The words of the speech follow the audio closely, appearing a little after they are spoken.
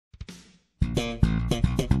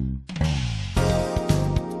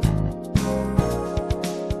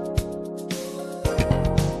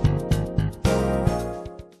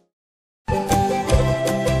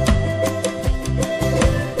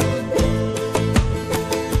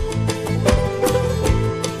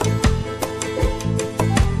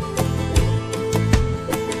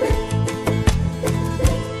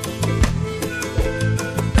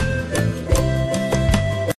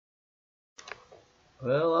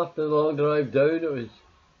after the long drive down, it was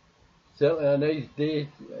certainly a nice day,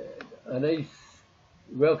 a nice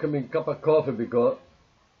welcoming cup of coffee we got.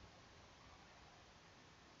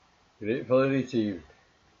 Gratefully received.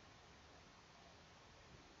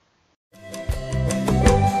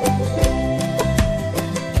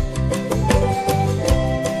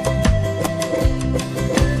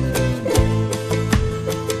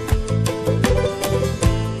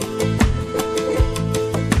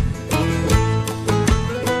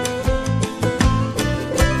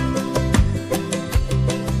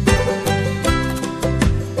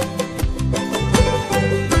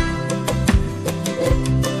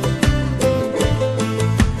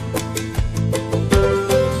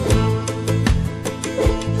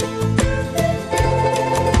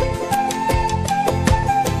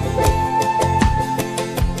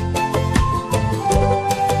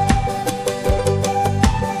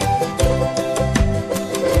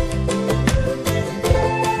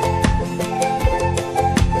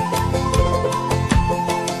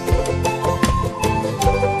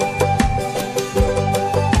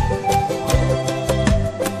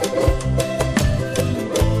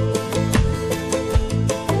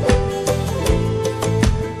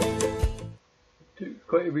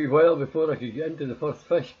 Quite a wee while before I could get into the first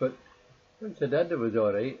fish, but once I did, it was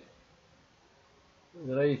alright. It was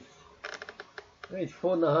a nice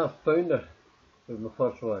 4.5 pounder was my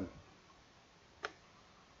first one.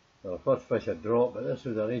 Well, the first fish I dropped, but this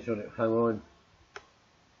was a nice one that hung on.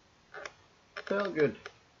 Felt good.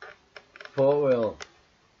 Fought well.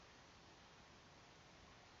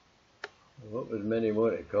 I hope there's many more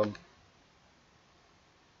to come.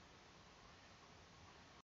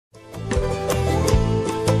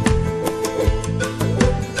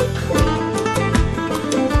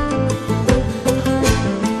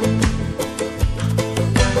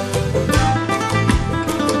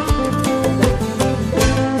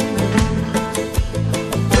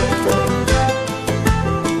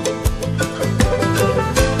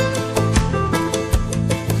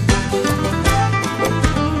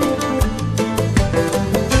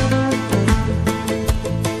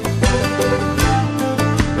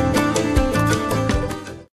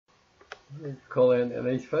 Call in a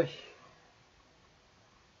nice fish.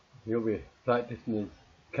 He'll be practicing his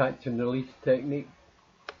catch and release technique.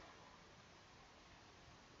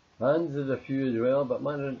 Hands is a few as well, but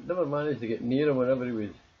never managed to get near him whenever he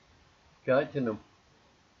was catching them.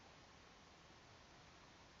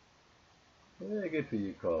 Very good for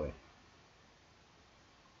you, Collie.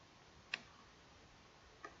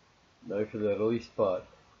 Now for the release part.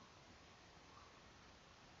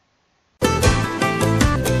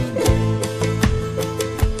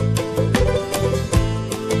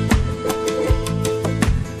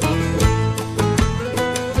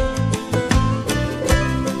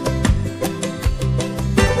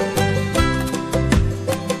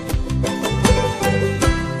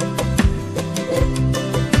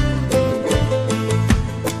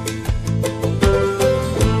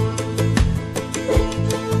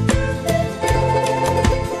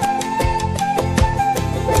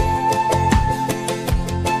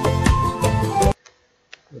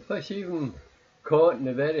 Fish even caught in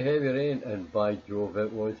a very heavy rain, and by Jove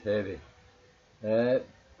it was heavy. It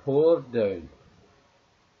poured down.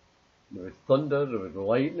 There was thunder, there was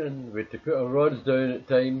lightning, we had to put our rods down at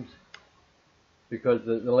times because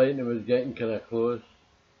the lightning was getting kind of close.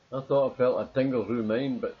 I thought I felt a tingle through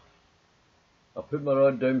mine, but I put my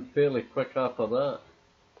rod down fairly quick after that.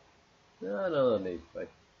 Another nice fish.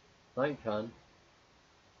 Thanks, Han.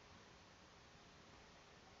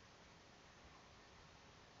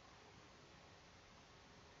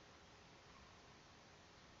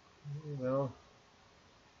 Well,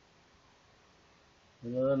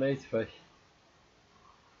 another nice fish.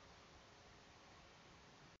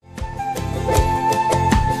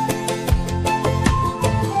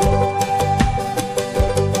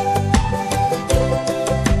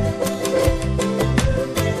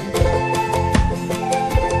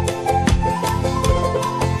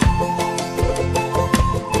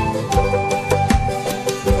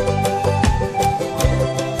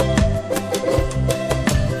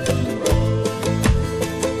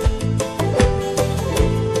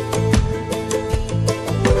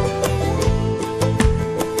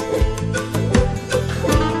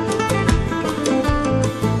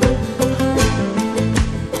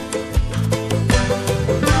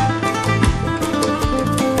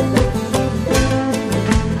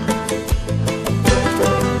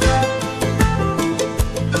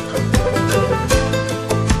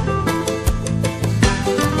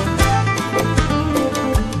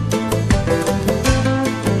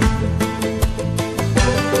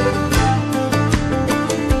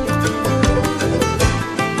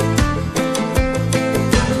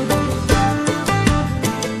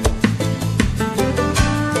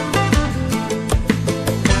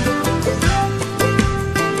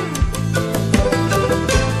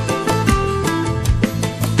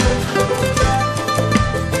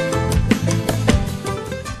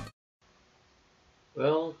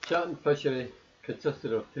 fishery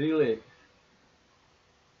consisted of 3 lakes: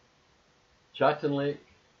 CHATTON Lake,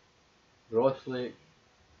 Ross Lake,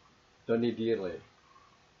 Deer Lake.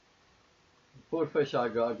 The 4 fish I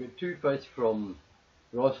got 2 fish from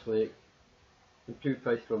Ross Lake and 2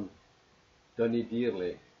 fish from Deer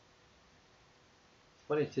Lake. It's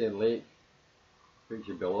funny saying lake, which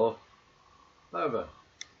should be loch. However,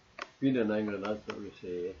 being in England, that's what we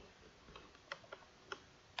say. Eh?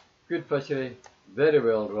 Good fishery, very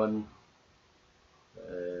well run,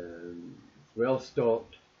 well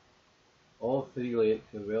stocked. All 3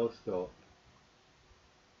 lakes are well stocked.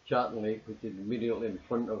 CHATTON Lake, which is immediately in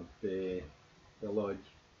front of the lodge,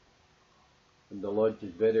 and the lodge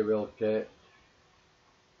is very well kept.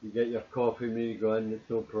 You get your coffee when you go in, it's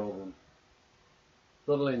no problem.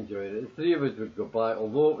 Thoroughly enjoyed it. The 3 of us would go back,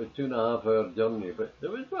 although it was 2.5 hour journey, but it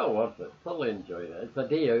was well worth it. Thoroughly enjoyed it. It's a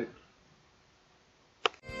day out.